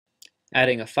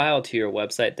Adding a file to your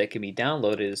website that can be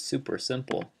downloaded is super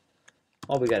simple.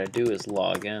 All we got to do is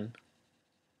log in.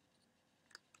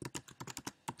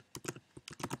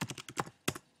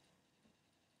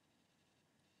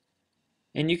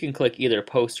 And you can click either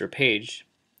post or page,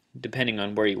 depending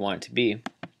on where you want it to be.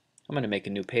 I'm going to make a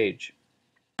new page.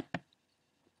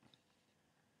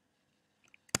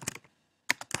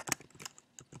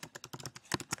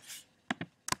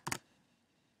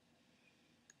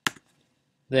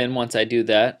 Then once I do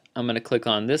that, I'm going to click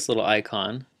on this little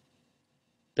icon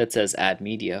that says Add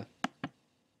Media.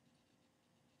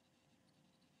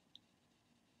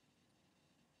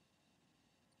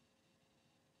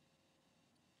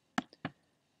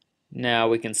 Now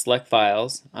we can select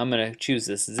files. I'm going to choose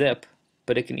this zip,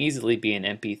 but it can easily be an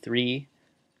MP3,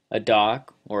 a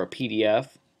doc, or a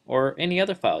PDF, or any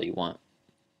other file you want.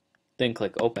 Then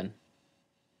click Open.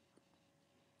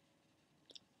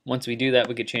 Once we do that,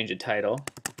 we could change the title.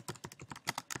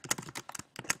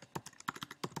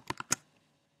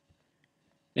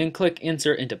 Then click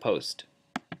Insert into Post.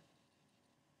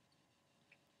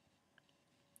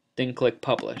 Then click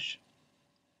Publish.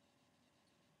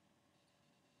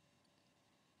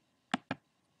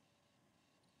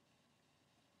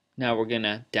 Now we're going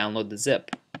to download the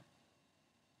zip.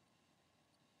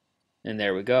 And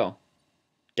there we go.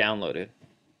 Downloaded.